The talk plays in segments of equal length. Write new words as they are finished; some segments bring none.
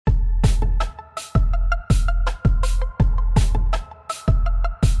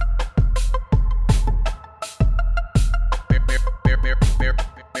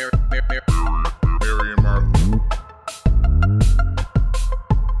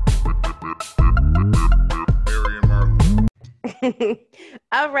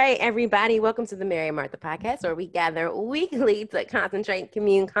All right, everybody. Welcome to the Mary and Martha podcast, where we gather weekly to concentrate,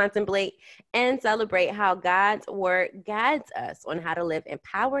 commune, contemplate, and celebrate how God's word guides us on how to live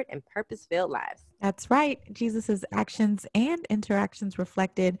empowered and purpose-filled lives. That's right. Jesus' actions and interactions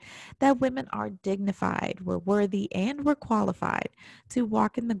reflected that women are dignified, we're worthy, and we're qualified to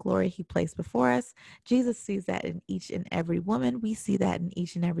walk in the glory he placed before us. Jesus sees that in each and every woman. We see that in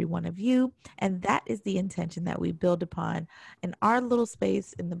each and every one of you. And that is the intention that we build upon in our little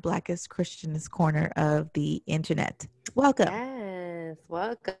space in the Blackest Christianist corner of the internet. Welcome. Yes,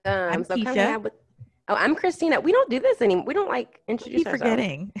 welcome. I'm So come Keisha. hang out with. Oh, I'm Christina. We don't do this anymore. We don't introduce Keep ourselves.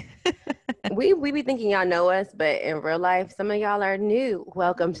 forgetting. We be thinking y'all know us, but in real life, some of y'all are new.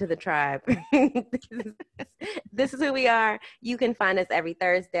 Welcome to the tribe. This is who we are. You can find us every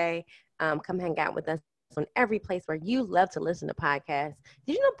Thursday. Come hang out with us on every place where you love to listen to podcasts.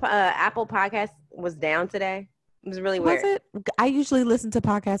 Did you know Apple Podcasts was down today? It was really weird. Was it? I usually listen to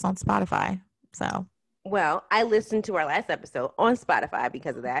podcasts on Spotify. So. Well, I listened to our last episode on Spotify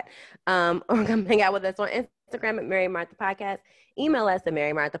because of that. Or come hang out with us on Instagram at Mary Martha Podcast. Email us at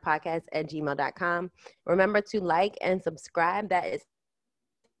marymarthapodcast@gmail.com. Remember to like and subscribe. That is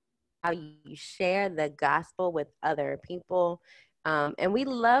how you share the gospel with other people. And we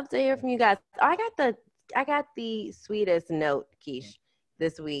love to hear from you guys. I got the sweetest note, Keish,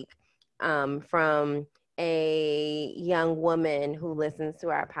 this week from a young woman who listens to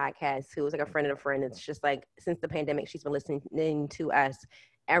our podcast, who was like a friend of a friend. It's just like since the pandemic, she's been listening to us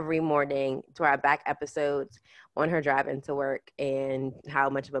every morning to our back episodes on her drive into work, and how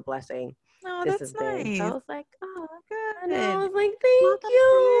much of a blessing this has been. So I was like, oh, good. And I was like, thank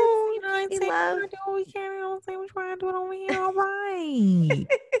you. You know, I say we're doing what we can. We don't say we're trying to do it over here. All right.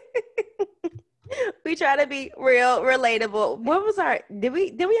 We try to be real relatable. What was our? Did we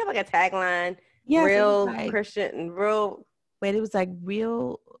have like a tagline? Yes, real like, Christian and real. Wait, it was like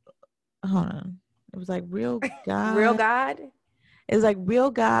real. Hold on. It was like real God. Real God. It was like real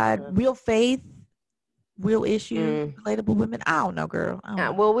God, real faith, real issue, relatable women. I don't know, girl.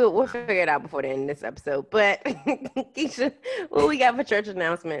 Well, we'll figure it out before the end of this episode. But Keisha, what we got for church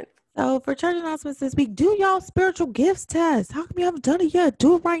announcements? So for church announcements this week, do y'all spiritual gifts test. How come you haven't done it yet?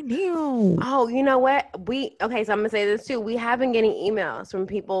 Do it right now. Oh, you know what? So I'm gonna say this too. We have been getting emails from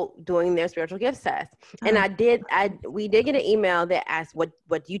people doing their spiritual gifts test. And we did get an email that asked what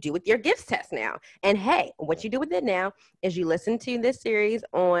do you do with your gifts test now? And hey, what you do with it now is you listen to this series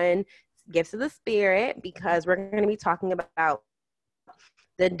on Gifts of the Spirit, because we're going to be talking about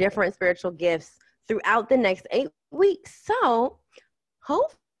the different spiritual gifts throughout the next 8 weeks. So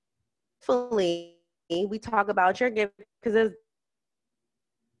hopefully we talk about your gift, because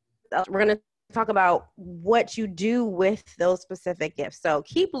we're going to talk about what you do with those specific gifts. So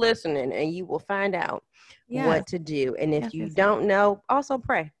keep listening and you will find out what to do. And if you don't know, also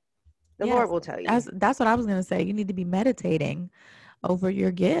pray. The Lord will tell you. That's what I was going to say. You need to be meditating over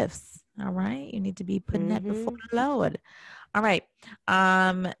your gifts. All right. You need to be putting that before the Lord. All right.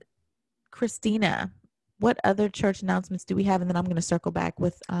 Christina, what other church announcements do we have? And then I'm going to circle back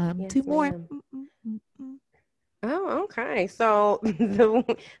with two more. Oh, okay. So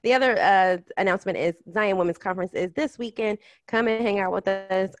the other announcement is Zion Women's Conference is this weekend. Come and hang out with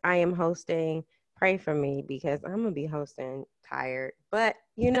us. I am hosting. Pray for me, because I'm going to be hosting tired. But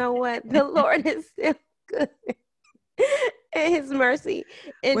you know what? The Lord is still good. And his mercy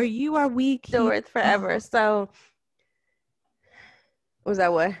is where you are weak, endureth forever. So was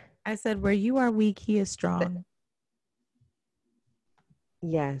that what? I said, where you are weak, he is strong.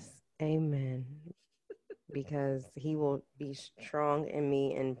 Yes. Amen. Because he will be strong in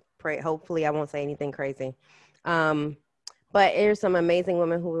me, and pray. Hopefully I won't say anything crazy. But there's some amazing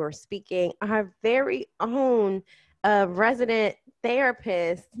women who are speaking. Our very own resident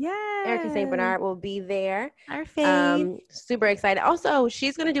therapist, Erica St. Bernard, will be there. Our faith. Super excited. Also,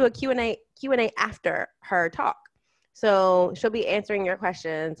 she's going to do a Q&A after her talk. So she'll be answering your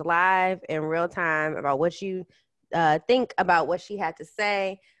questions live in real time about what you think about what she had to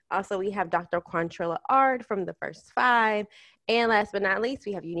say. Also, we have Dr. Quantrilla Ard from the First Five. And last but not least,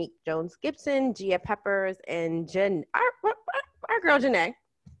 we have Unique Jones-Gibson, Gia Peppers, and our girl, Janae.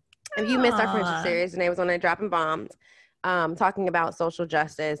 If you missed our friendship series, Janae was on there dropping bombs, talking about social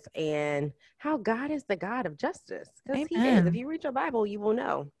justice and how God is the God of justice. Because he is. If you read your Bible, you will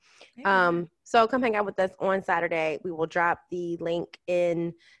know. So come hang out with us on Saturday. We will drop the link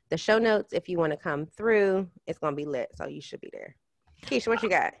in the show notes if you want to come through. It's going to be lit, so you should be there. Keisha, what you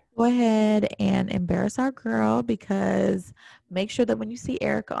got? Go ahead and embarrass our girl, because make sure that when you see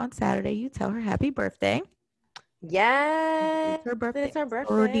Erica on Saturday, you tell her happy birthday. Yes, It's her birthday. it's her Sorority.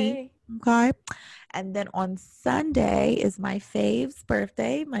 birthday. Okay. And then on Sunday is my fave's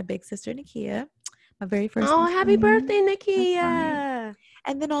birthday, my big sister Nakia, my very first Oh, happy Muslim. birthday, That's right. Nakia.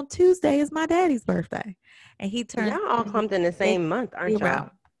 And then on Tuesday is my daddy's birthday. And he turns Y'all all 70 clumped in the same month, aren't y'all?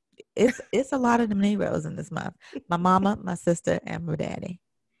 Zero. It's a lot of them Negroes in this month. My mama, my sister, and my daddy.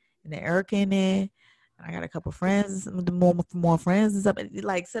 And then Erica in there. And I got a couple friends, more friends and stuff.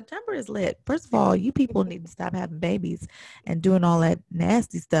 Like September is lit. First of all, you people need to stop having babies and doing all that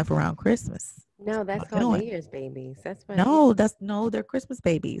nasty stuff around Christmas. No, that's Stop called New doing. Year's babies. That's what. No, they're Christmas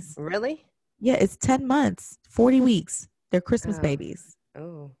babies. Really? Yeah, it's 10 months, 40 weeks. They're Christmas Oh, babies.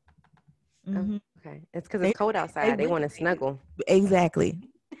 oh, Hmm. okay. It's because They it's cold they outside. They want really to snuggle. exactly.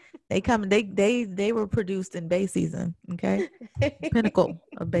 They were produced in Bay season. Okay, pinnacle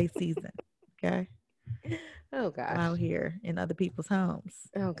of Bay season. Okay, Oh out gosh. here in other people's homes.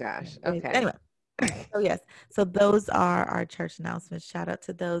 Oh gosh. But Okay. anyway, so yes, so those are our church announcements. Shout out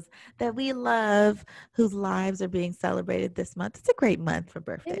to those that we love, whose lives are being celebrated this month. It's a great month for It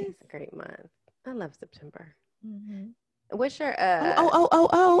birthdays. is a great month. I love September. Mm-hmm. What's your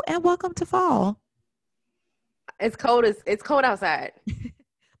And welcome to fall. It's cold outside.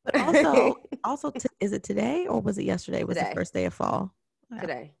 But also, is it today or was it yesterday? Was the Today. first day of fall? Yeah.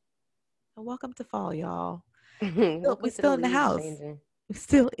 Today. So welcome to fall, y'all. We Welcome to the still in the leaves house. changing. We're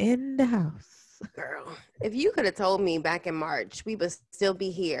still in the house. Girl, if you could have told me back in March, we would still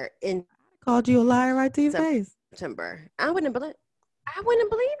be here in Called you a liar right to your face. September. I wouldn't have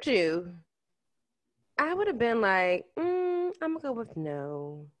believed you. I would have been like, I'm gonna go with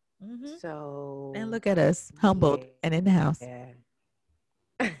no. Mm-hmm. So And look at us, humbled and in the house. yeah.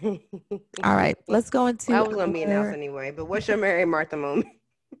 All right, let's go into. I was gonna be announced anyway, but what's your Mary Martha moment?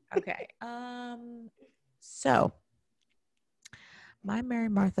 Okay. So my Mary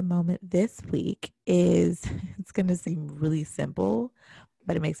Martha moment this week is it's gonna seem really simple,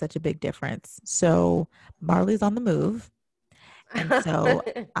 but it makes such a big difference. So Marley's on the move. And so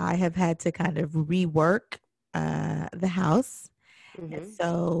I have had to kind of rework the house. And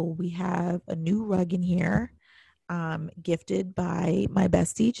so we have a new rug in here, gifted by my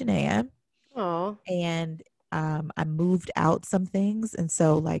bestie, Janaea. Oh. And I moved out some things. And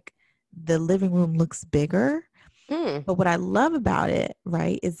so, like, the living room looks bigger. But what I love about it,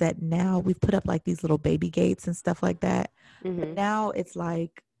 right, is that now we've put up like these little baby gates and stuff like that. But now it's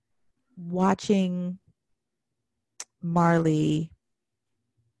like watching Marley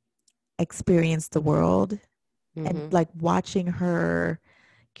experience the world and like watching her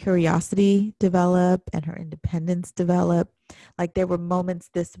curiosity develop and her independence develop. Like there were moments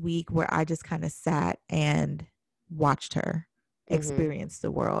this week where I just kind of sat and watched her experience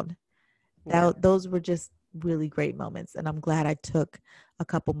the world. Those were just really great moments. And I'm glad I took a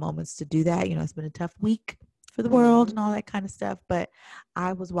couple moments to do that. You know, it's been a tough week for the world and all that kind of stuff. But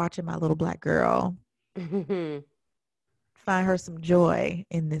I was watching my little black girl find her some joy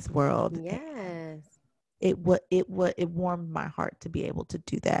in this world. Yes. It warmed my heart to be able to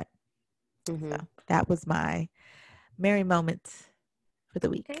do that. So that was my Mary moment for the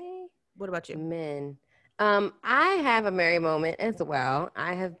week. Okay. What about you? Men. I have a Mary moment as well.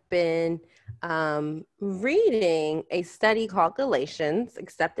 I have been reading a study called Galatians,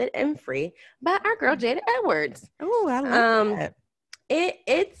 Accepted and Free by our girl Jada Edwards. Oh, I love that.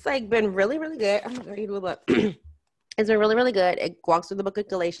 It's like been really, really good. I'm gonna read a little bit. It's been really, really good. It walks through the book of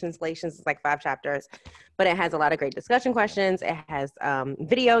Galatians. Galatians is like 5 chapters, but it has a lot of great discussion questions. It has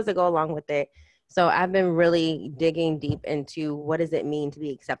videos that go along with it. So I've been really digging deep into what does it mean to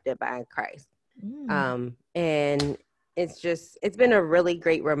be accepted by Christ. And it's been a really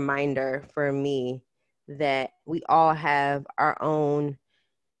great reminder for me that we all have our own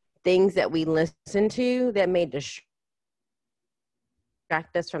things that we listen to that may distract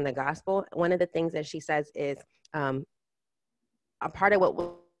us from the gospel. One of the things that she says is a part of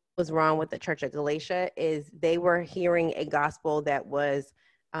what was wrong with the church of Galatia is they were hearing a gospel that was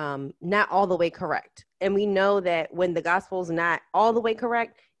not all the way correct. And we know that when the gospel's not all the way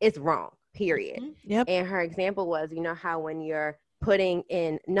correct, it's wrong, period. Yep. And her example was, you know, how when you're putting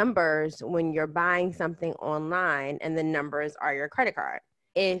in numbers, when you're buying something online and the numbers are your credit card,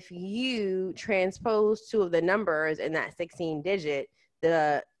 if you transpose 2 of the numbers in that 16 digit,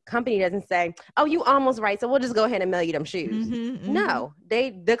 the company doesn't say, oh, you almost right, so we'll just go ahead and mail you them shoes. No, they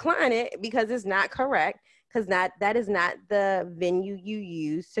decline it because it's not correct, because that is not the venue you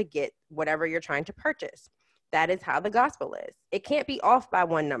use to get whatever you're trying to purchase. That is how the gospel is. It can't be off by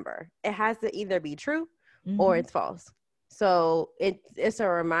one number. It has to either be true or it's false. So it's a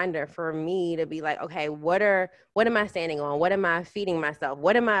reminder for me to be like, okay, what am I standing on? What am I feeding myself?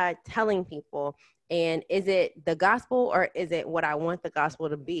 What am I telling people? And is it the gospel or is it what I want the gospel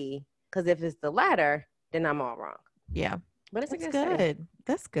to be? Because if it's the latter, then I'm all wrong. Yeah. But it's That's a good good. study.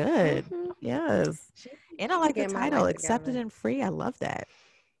 That's good. Mm-hmm. Yes. And I like the title, Accepted and Free. I love that.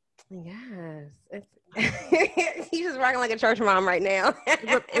 Yes. He's just rocking like a church mom right now.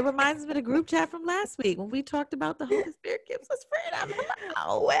 It reminds me of the group chat from last week when we talked about the Holy Spirit gives us freedom.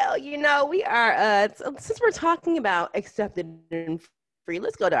 Oh, well, we are, since we're talking about accepted and free,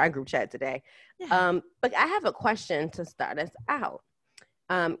 let's go to our group chat today. Yeah. But I have a question to start us out.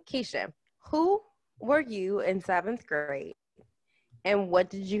 Keisha, who were you in 7th grade and what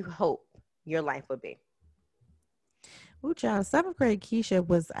did you hope your life would be? Ooh, child, 7th grade Keisha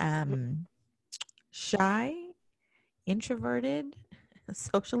was shy, introverted,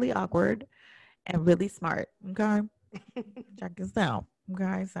 socially awkward, and really smart. Okay. Check this out.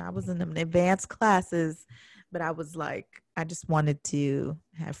 Okay. So I was in them advanced classes, but I was like, I just wanted to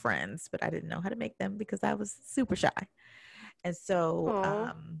have friends, but I didn't know how to make them because I was super shy. And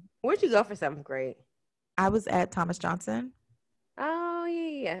so where'd you go for 7th grade? I was at Thomas Johnson. Oh,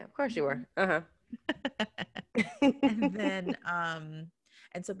 yeah. Of course you were. Uh-huh. And then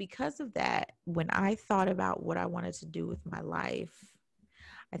and so because of that, when I thought about what I wanted to do with my life,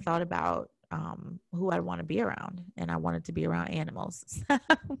 I thought about who I want to be around, and I wanted to be around animals. I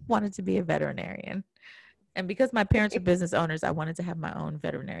wanted to be a veterinarian. And because my parents are business owners, I wanted to have my own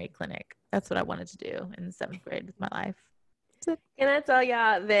veterinary clinic. That's what I wanted to do in the 7th grade with my life. Can I tell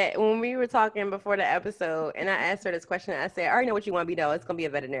y'all that when we were talking before the episode and I asked her this question, I said, I already know what you want to be, though. It's going to be a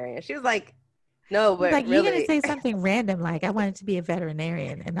veterinarian. She was like, no, but like, really. You're going to say something random like I wanted to be a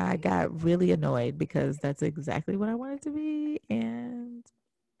veterinarian. And I got really annoyed because that's exactly what I wanted to be. And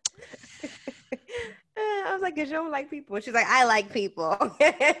I was like, because you don't like people. She's like, I like people.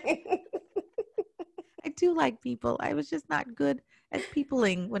 I do like people. I was just not good at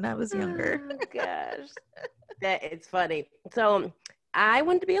peopling when I was younger. Oh, gosh. That it's funny. So I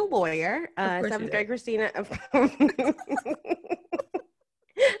wanted to be a lawyer. 7th grade Christina.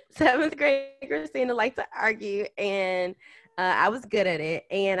 7th grade Christina liked to argue, and I was good at it.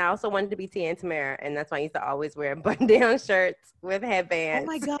 And I also wanted to be Tia and Tamara, and that's why I used to always wear button-down shirts with headbands.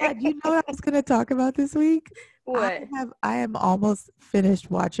 Oh my God! You know what I was going to talk about this week? What? I am almost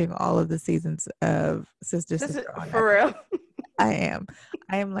finished watching all of the seasons of Sister for real. I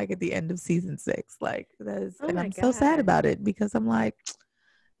am like at the end of season 6. Like that is, and I'm so God. sad about it because I'm like,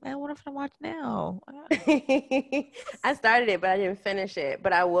 man, what if I watch now? I started it, but I didn't finish it.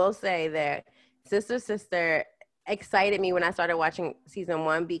 But I will say that Sister excited me when I started watching season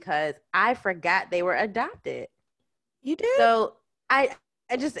 1 because I forgot they were adopted. You did? So I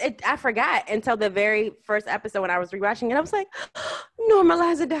forgot until the very first episode when I was rewatching it. I was like,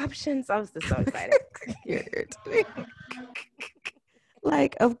 normalize adoptions. I was just so excited.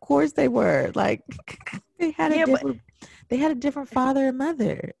 Like, of course they were. Like, they had a different father and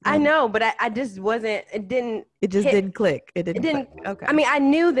mother. I know, but I just wasn't. It didn't click. It didn't. Click. Okay. I mean, I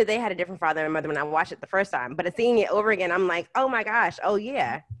knew that they had a different father and mother when I watched it the first time, but seeing it over again, I'm like, oh my gosh, oh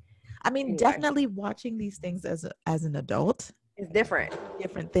yeah. I mean, definitely watching these things as an adult. It's different.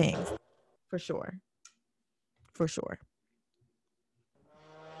 Different things, for sure. For sure.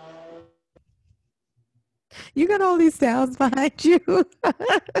 You got all these sounds behind you.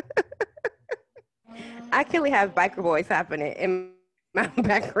 I clearly have biker boys happening in my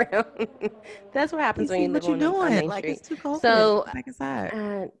background. That's what happens when you live on Main Street. It's too cold. So, back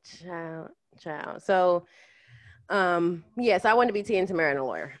inside. Child. So, yes, I want to be Tia and Tamara and a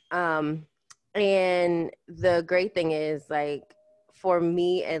lawyer. And the great thing is, like, for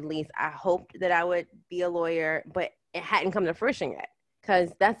me at least, I hoped that I would be a lawyer, but it hadn't come to fruition yet.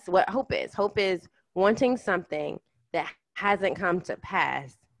 Because that's what hope is. Hope is wanting something that hasn't come to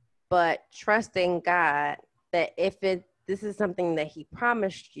pass, but trusting God that if this is something that he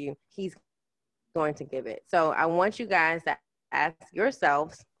promised you, he's going to give it. So I want you guys to ask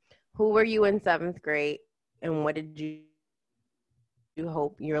yourselves, who were you in 7th grade and what did you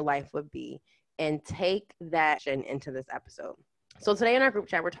hope your life would be? And take that into this episode. So today in our group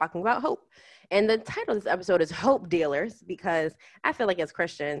chat, we're talking about hope. And the title of this episode is Hope Dealers, because I feel like as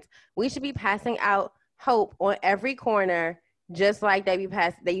Christians, we should be passing out hope on every corner, just like they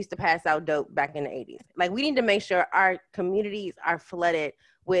used to pass out dope back in the 80s. Like, we need to make sure our communities are flooded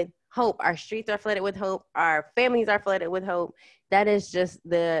with hope. Our streets are flooded with hope. Our families are flooded with hope. That is just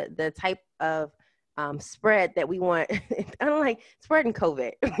the type of spread that we want. I don't like spreading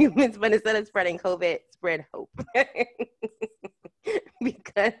COVID, but instead of spreading COVID, spread hope.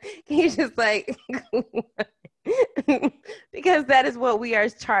 Because he's just like, because because that is what we are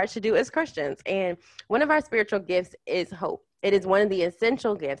charged to do as Christians. And one of our spiritual gifts is hope. It is one of the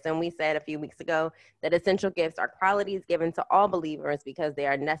essential gifts. And we said a few weeks ago that essential gifts are qualities given to all believers because they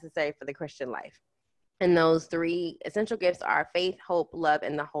are necessary for the Christian life. And those three essential gifts are faith, hope, love,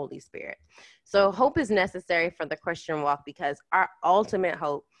 and the Holy Spirit. So hope is necessary for the Christian walk because our ultimate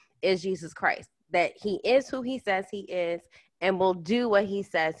hope is Jesus Christ, that he is who he says he is and will do what he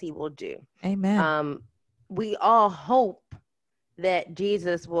says he will do. Amen. We all hope that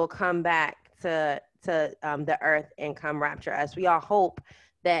Jesus will come back to the earth and come rapture us. We all hope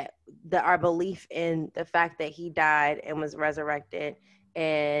that our belief in the fact that he died and was resurrected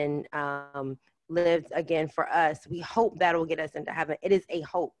and lived again for us, we hope that will get us into heaven. It is a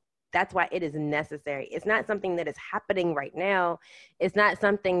hope. That's why it is necessary. It's not something that is happening right now. It's not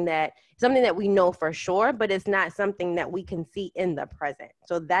something that we know for sure, but it's not something that we can see in the present.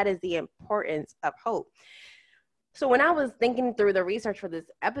 So that is the importance of hope. So when I was thinking through the research for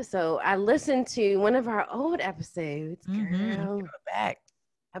this episode, I listened to one of our old episodes, girl, back.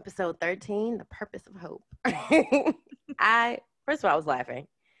 episode 13, The Purpose of Hope. First of all, I was laughing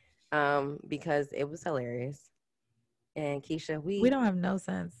because it was hilarious. And Keisha, we don't have no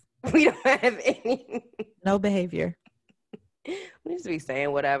sense. We don't have any. No behavior. We just be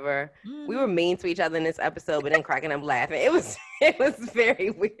saying whatever. We were mean to each other in this episode, but then cracking up laughing. It was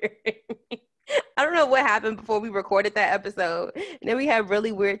very weird. I don't know what happened before we recorded that episode. And then we had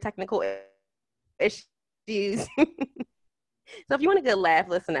really weird technical issues. So if you want a good laugh,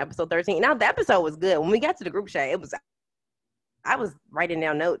 listen to episode 13. Now, the episode was good. When we got to the group chat, I was writing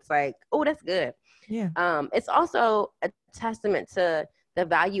down notes like, oh, that's good. Yeah. It's also a testament to the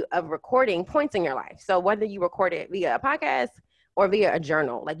value of recording points in your life. So whether you record it via a podcast or via a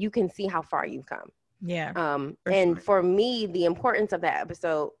journal, like you can see how far you've come. Yeah. For me, the importance of that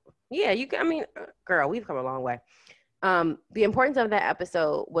episode, girl, we've come a long way. The importance of that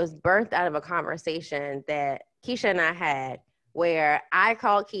episode was birthed out of a conversation that Keisha and I had where I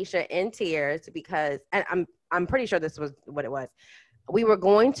called Keisha in tears because, and I'm pretty sure this was what it was. We were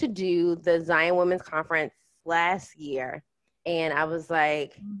going to do the Zion Women's Conference last year. And I was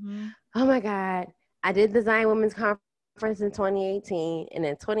like, oh my God, I did the Zion Women's Conference in 2018. And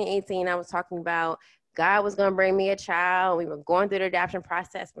in 2018, I was talking about God was going to bring me a child. We were going through the adoption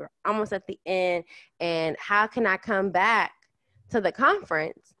process. We were almost at the end. And how can I come back to the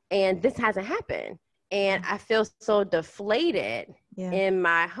conference? And this hasn't happened. And I feel so deflated in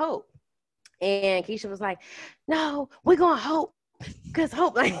my hope. And Keisha was like, no, we're going to hope. Because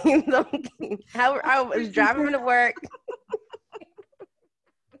hope, like, I was driving to work.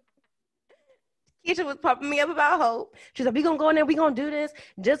 Keisha was pumping me up about hope. She's like, we're going to go in there. We're going to do this.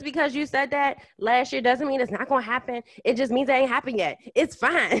 Just because you said that last year doesn't mean it's not going to happen. It just means it ain't happened yet. It's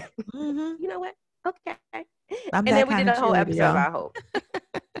fine. You know what? Okay. And then we did a whole episode about hope.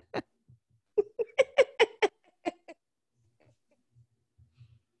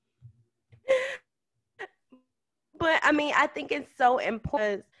 But I mean, I think it's so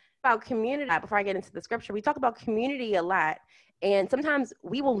important about community. Before I get into the scripture, we talk about community a lot. And sometimes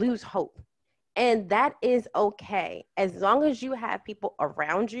we will lose hope. And that is okay. As long as you have people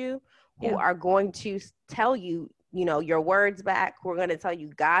around you who are going to tell you, your words back, who are going to tell you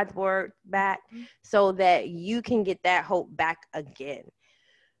God's word back so that you can get that hope back again.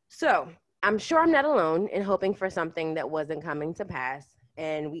 So I'm sure I'm not alone in hoping for something that wasn't coming to pass.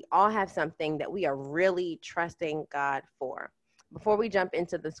 And we all have something that we are really trusting God for. Before we jump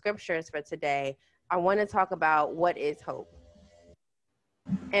into the scriptures for today, I want to talk about what is hope.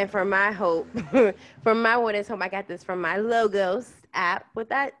 And for my hope, what is hope, I got this from my Logos app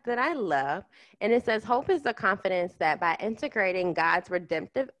that I love. And it says, hope is the confidence that by integrating God's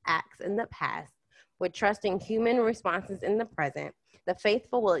redemptive acts in the past with trusting human responses in the present, the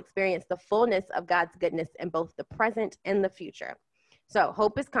faithful will experience the fullness of God's goodness in both the present and the future. So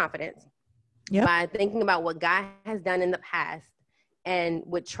hope is confidence by thinking about what God has done in the past and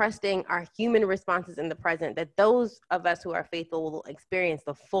with trusting our human responses in the present, that those of us who are faithful will experience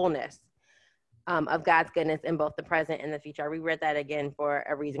the fullness of God's goodness in both the present and the future. I reread that again for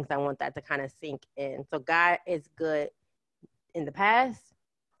a reason because I want that to kind of sink in. So God is good in the past,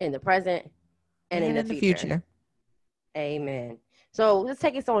 in the present, and in the future. Amen. So let's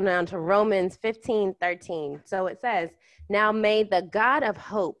take it on down to Romans 15:13. So it says, now may the God of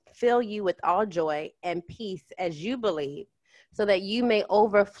hope fill you with all joy and peace as you believe, so that you may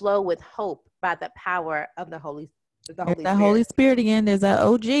overflow with hope by the power of the Holy Spirit. The Holy Spirit again. There's an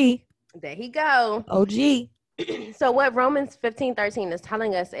OG. There he go. OG. So what Romans 15:13 is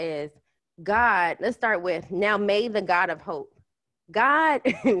telling us is God, let's start with, now may the God of hope. God's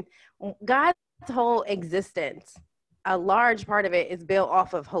whole existence a large part of it is built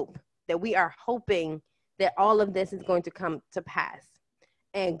off of hope, that we are hoping that all of this is going to come to pass.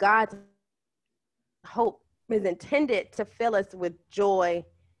 And God's hope is intended to fill us with joy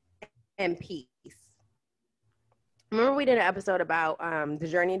and peace. Remember we did an episode about the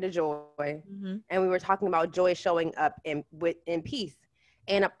journey to joy, and we were talking about joy showing up in peace.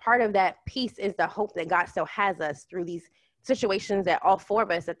 And a part of that peace is the hope that God still has us through these situations that all four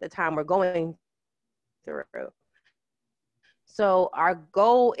of us at the time were going through. So our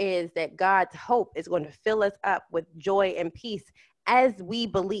goal is that God's hope is going to fill us up with joy and peace as we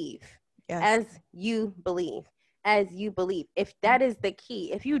believe, as you believe. If that is the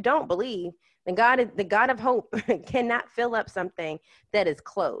key, if you don't believe, then the God of hope cannot fill up something that is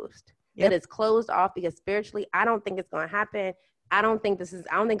closed, that is closed off, because spiritually, I don't think it's going to happen. I don't think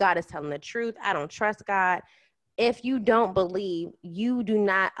God is telling the truth. I don't trust God. If you don't believe, you do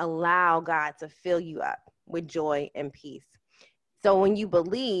not allow God to fill you up with joy and peace. So when you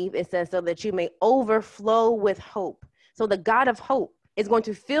believe, it says, so that you may overflow with hope. So the God of hope is going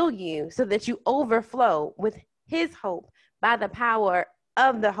to fill you so that you overflow with his hope by the power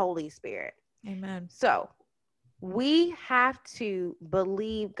of the Holy Spirit. Amen. So we have to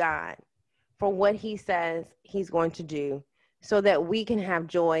believe God for what he says he's going to do, so that we can have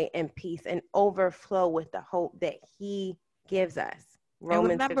joy and peace and overflow with the hope that he gives us.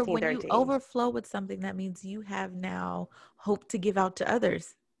 Romans 15:13. And remember, when you overflow with something, that means you have now hope to give out to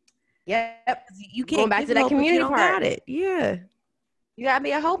others. Yep. You can't going back to that community if you don't part. Got it. Yeah. You gotta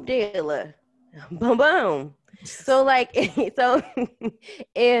be a hope dealer. Boom, boom. So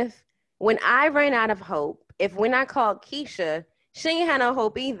if when I ran out of hope, when I called Keisha, she ain't had no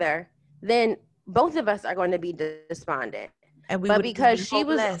hope either, then both of us are going to be despondent. But because she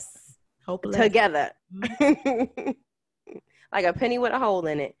was hopeless together, like a penny with a hole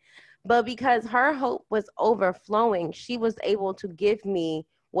in it. But because her hope was overflowing, she was able to give me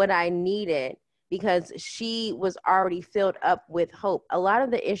what I needed, because she was already filled up with hope. A lot of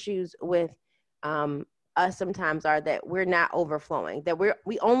the issues with us sometimes are that we're not overflowing, that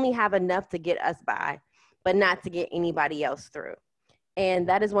we only have enough to get us by, but not to get anybody else through. And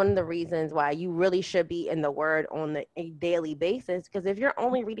that is one of the reasons why you really should be in the word on a daily basis, because if you're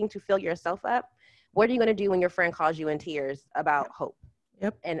only reading to fill yourself up, what are you going to do when your friend calls you in tears about hope?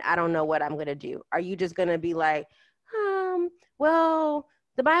 Yep. And I don't know what I'm going to do. Are you just going to be like, well,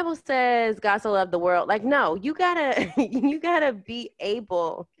 the Bible says God so loved the world? Like, no, you gotta be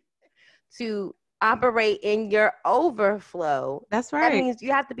able to operate in your overflow. That's right. That means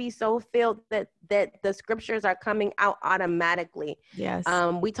you have to be so filled that the scriptures are coming out automatically. Yes.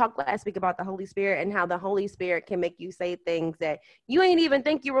 We talked last week about the Holy Spirit and how the Holy Spirit can make you say things that you ain't even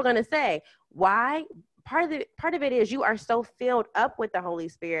think you were going to say. Why? Part of it is you are so filled up with the Holy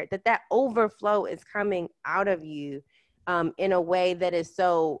Spirit that overflow is coming out of you in a way that is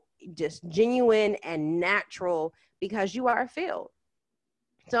so just genuine and natural, because you are filled.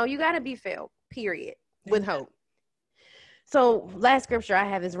 So you got to be filled, period, with hope. So last scripture I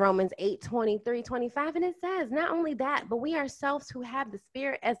have is Romans 8:23-25, and it says, not only that, but we ourselves who have the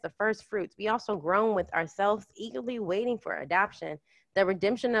Spirit as the first fruits, we also groan with ourselves, eagerly waiting for adoption, the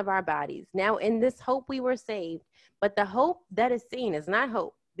redemption of our bodies. Now in this hope we were saved, but the hope that is seen is not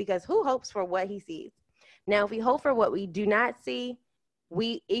hope, because who hopes for what he sees? Now if we hope for what we do not see,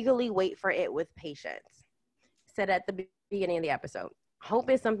 we eagerly wait for it with patience. Said at the beginning of the episode, hope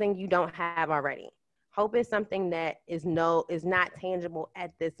is something you don't have already. Hope is something that is not tangible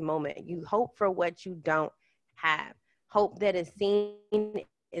at this moment. You hope for what you don't have. Hope that is seen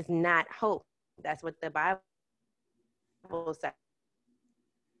is not hope. That's what the Bible says.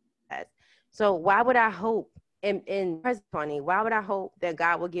 So why would I hope in present 20? Why would I hope that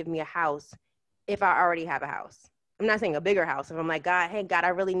God will give me a house if I already have a house? I'm not saying a bigger house. If I'm like, God, I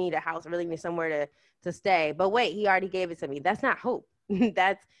really need a house. I really need somewhere to stay. But wait, he already gave it to me. That's not hope.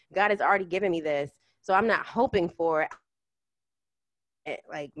 That's God has already given me this. So I'm not hoping for it.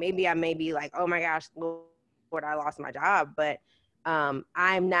 Like maybe I may be like, oh my gosh, Lord, I lost my job. But I'm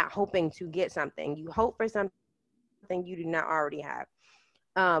not hoping to get something. You hope for something you do not already have.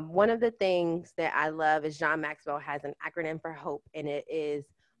 One of the things that I love is John Maxwell has an acronym for hope, and it is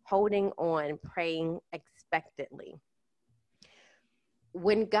holding on, praying expectantly.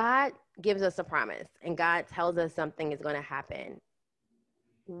 When God gives us a promise and God tells us something is going to happen,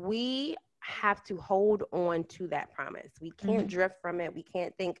 we have to hold on to that promise. We can't drift from it. We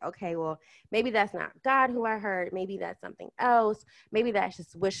can't think, okay, well, maybe that's not God who I heard. Maybe that's something else. Maybe that's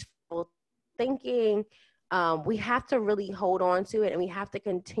just wishful thinking. We have to really hold on to it, and we have to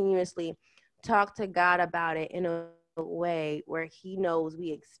continuously talk to God about it in a way where he knows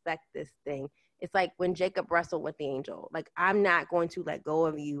we expect this thing. It's like when Jacob wrestled with the angel. Like, I'm not going to let go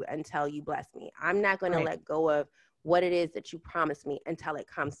of you until you bless me. I'm not going to let go of what it is that you promised me until it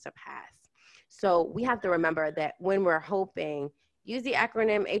comes to pass. So we have to remember that when we're hoping, use the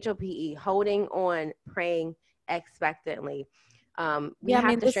acronym HOPE, holding on, praying expectantly. We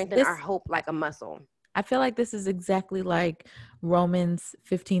have to strengthen our hope like a muscle. I feel like this is exactly like Romans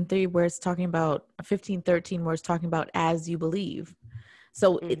 15:3, where it's talking about 15:13, where it's talking about as you believe.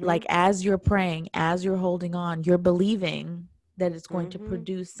 So like as you're praying, as you're holding on, you're believing that it's going to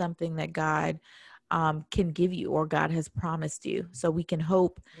produce something that God can give you or God has promised you. So we can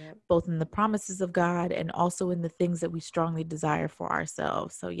hope both in the promises of God and also in the things that we strongly desire for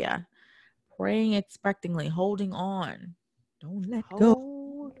ourselves. So yeah, praying expectingly, holding on. Don't let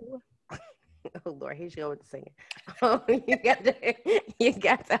go. Oh Lord, he's going to sing it. You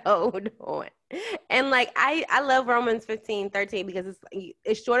got to hold on. And like I love Romans 15:13 because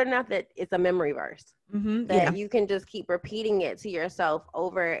it's short enough that it's a memory verse. That you can just keep repeating it to yourself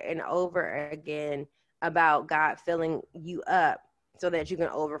over and over again about God filling you up so that you can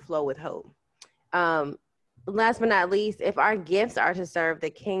overflow with hope. Last but not least, if our gifts are to serve the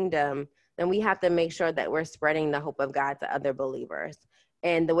kingdom, then we have to make sure that we're spreading the hope of God to other believers.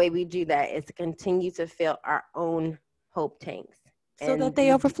 And the way we do that is to continue to fill our own hope tanks. So that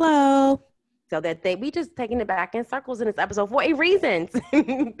they overflow. So that we just taking it back in circles in this episode for a reason.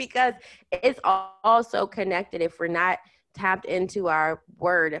 Because it's also connected. If we're not tapped into our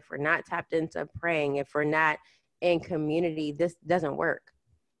word, if we're not tapped into praying, if we're not in community, this doesn't work.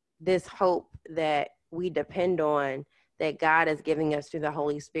 This hope that we depend on, that God is giving us through the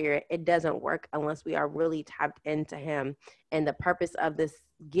Holy Spirit, it doesn't work unless we are really tapped into him. And the purpose of this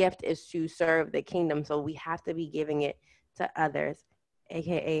gift is to serve the kingdom. So we have to be giving it to others,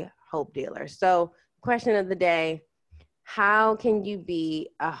 AKA hope dealers. So question of the day, how can you be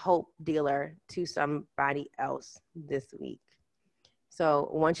a hope dealer to somebody else this week?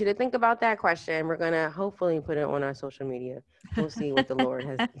 So I want you to think about that question. We're going to hopefully put it on our social media. We'll see what the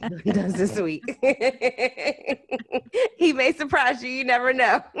Lord does this week. He may surprise you. You never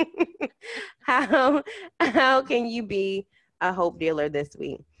know. How can you be a hope dealer this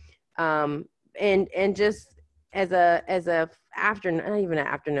week? And just as a afternote, not even an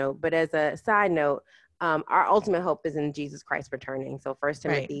afternote, but as a side note, our ultimate hope is in Jesus Christ returning. So 1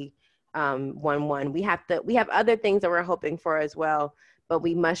 Timothy 1:1. We have other things that we're hoping for as well, but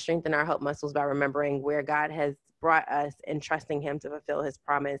we must strengthen our hope muscles by remembering where God has brought us and trusting him to fulfill his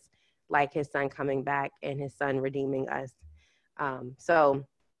promise, like his son coming back and his son redeeming us. So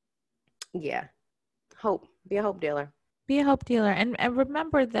yeah, hope, be a hope dealer. Be a hope dealer. And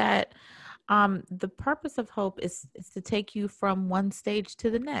remember that the purpose of hope is to take you from one stage to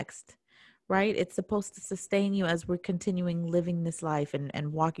the next. Right? It's supposed to sustain you as we're continuing living this life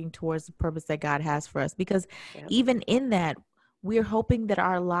and walking towards the purpose that God has for us. Because even in that, we're hoping that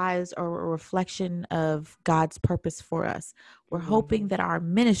our lives are a reflection of God's purpose for us. We're hoping that our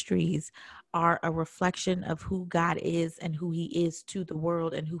ministries are a reflection of who God is and who he is to the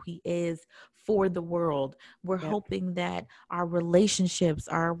world and who he is for the world. We're hoping that our relationships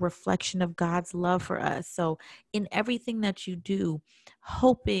are a reflection of God's love for us. So in everything that you do,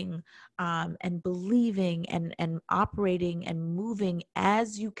 hoping and believing and operating and moving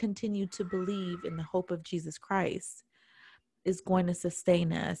as you continue to believe in the hope of Jesus Christ is going to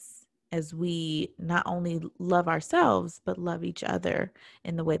sustain us as we not only love ourselves, but love each other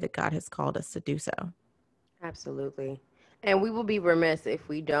in the way that God has called us to do so. Absolutely. And we will be remiss if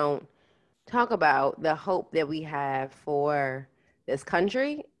we don't talk about the hope that we have for this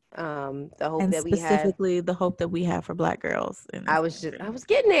country. The hope and that we have, specifically the hope that we have for Black girls. I was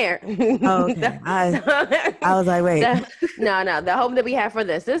getting there. Oh, okay. I was like, wait. The hope that we have for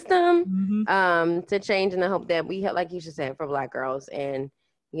the system, to change, and the hope that we have, like you just said, for Black girls. And,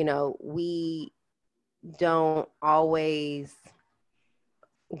 you know, we don't always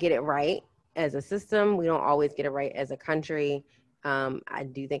get it right as a system. We don't always get it right as a country. I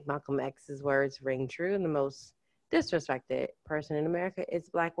do think Malcolm X's words ring true. The most disrespected person in America is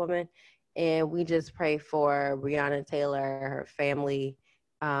a Black woman. And we just pray for Breonna Taylor, her family.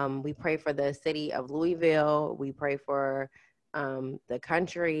 We pray for the city of Louisville. We pray for the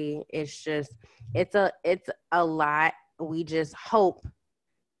country. It's a lot. We just hope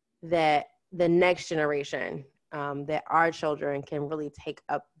that the next generation, that our children can really take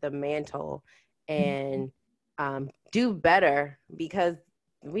up the mantle and do better, because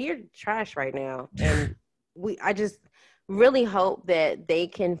we're trash right now. And I just really hope that they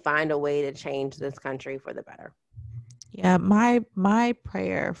can find a way to change this country for the better. Yeah, my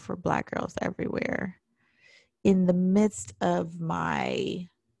prayer for Black girls everywhere in the midst of my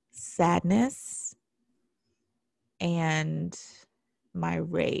sadness and my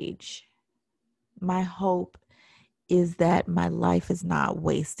rage, my hope is that my life is not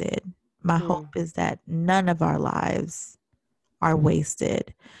wasted. My hope is that none of our lives are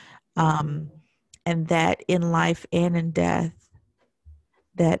wasted. And that in life and in death,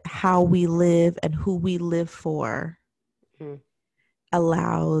 that how we live and who we live for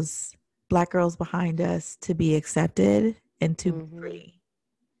allows Black girls behind us to be accepted and to be free,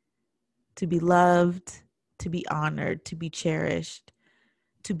 to be loved, to be honored, to be cherished,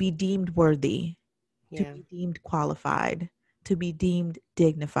 to be deemed worthy, to be deemed qualified, to be deemed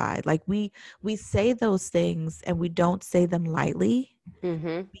dignified. Like we say those things and we don't say them lightly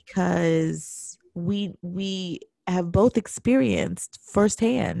because we have both experienced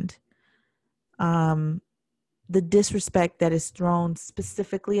firsthand the disrespect that is thrown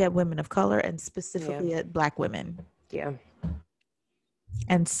specifically at women of color and specifically at Black women. Yeah.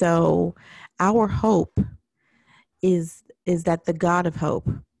 And so our hope is that the God of hope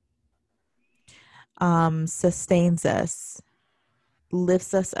sustains us,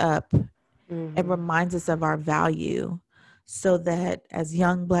 lifts us up, and reminds us of our value, so that as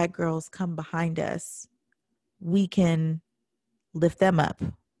young Black girls come behind us, we can lift them up,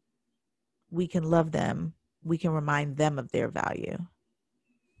 we can love them, we can remind them of their value.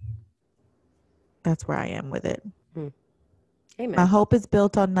 That's where I am with it. Amen. My hope is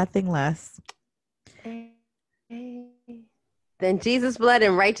built on nothing less than Jesus' blood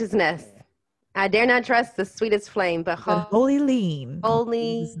and righteousness. I dare not trust the sweetest flame, but wholly lean on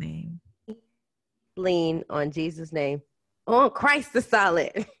Jesus' name. Lean on Jesus' name. On Christ the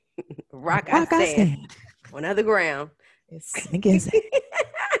solid rock I stand. On other ground. It's against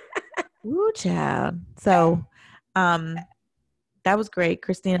Woo, child. So that was great,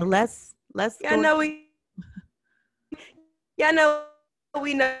 Christina. Let's y'all know we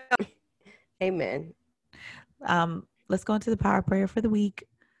know. Amen. Let's go into the power prayer for the week.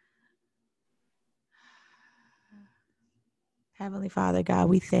 Heavenly Father, God,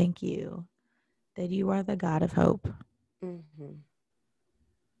 we thank you that you are the God of hope.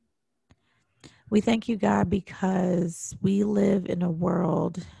 We thank you, God, because we live in a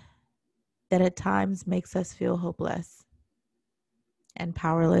world that at times makes us feel hopeless and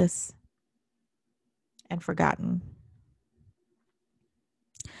powerless and forgotten.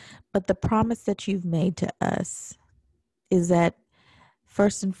 But the promise that you've made to us is that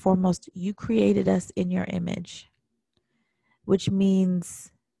first and foremost, you created us in your image, which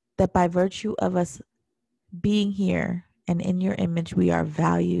means that by virtue of us being here and in your image, we are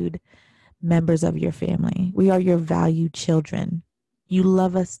valued members of your family. We are your valued children. You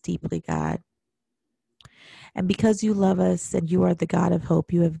love us deeply, God. And because you love us and you are the God of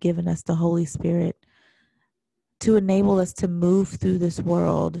hope, you have given us the Holy Spirit to enable us to move through this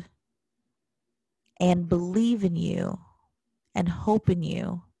world and believe in you and hope in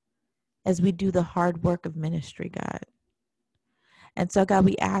you as we do the hard work of ministry, God. And so, God,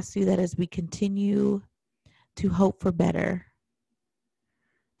 we ask you that as we continue to hope for better,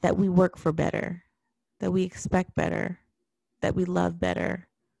 that we work for better, that we expect better, that we love better,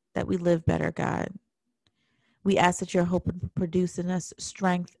 that we live better, God. We ask that your hope would produce in us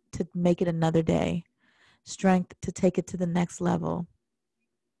strength to make it another day, strength to take it to the next level,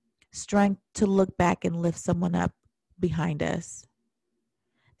 strength to look back and lift someone up behind us.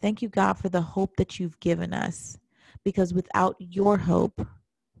 Thank you, God, for the hope that you've given us, because without your hope,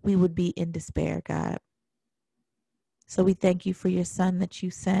 we would be in despair, God. So we thank you for your son that you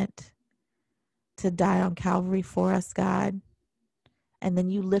sent to die on Calvary for us, God. And then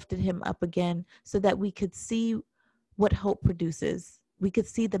you lifted him up again so that we could see what hope produces. We could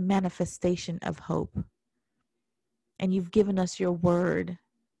see the manifestation of hope. And you've given us your word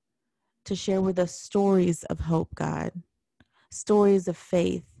to share with us stories of hope, God, stories of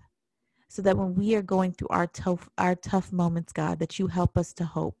faith, so that when we are going through our tough moments, God, that you help us to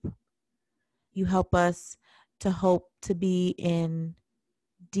hope. You help us to hope to be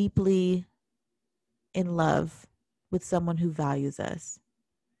deeply in love with someone who values us.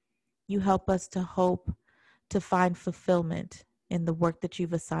 You help us to hope to find fulfillment in the work that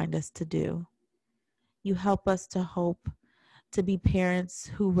you've assigned us to do. You help us to hope to be parents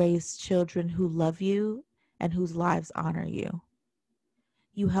who raise children who love you and whose lives honor you.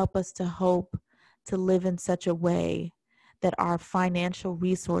 You help us to hope to live in such a way that our financial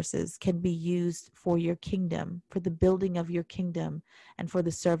resources can be used for your kingdom, for the building of your kingdom, and for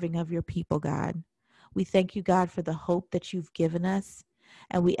the serving of your people, God. We thank you, God, for the hope that you've given us,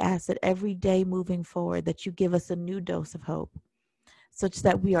 and we ask that every day moving forward that you give us a new dose of hope, such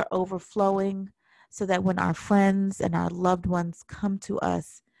that we are overflowing, so that when our friends and our loved ones come to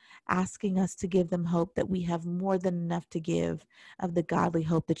us asking us to give them hope, that we have more than enough to give of the godly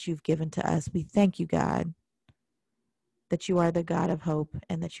hope that you've given to us. We thank you, God, that you are the God of hope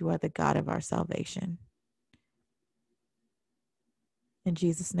and that you are the God of our salvation. In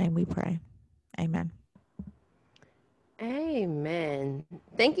Jesus' name we pray. Amen. Amen.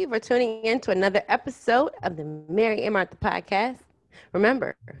 Thank you for tuning in to another episode of the Mary and Martha podcast.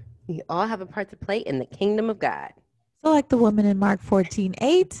 Remember, we all have a part to play in the kingdom of God. So like the woman in Mark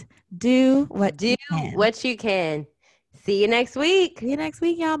 14:8, do what you can. What you can. See you next week. See you next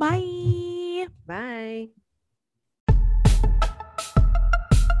week, y'all. Bye. Bye.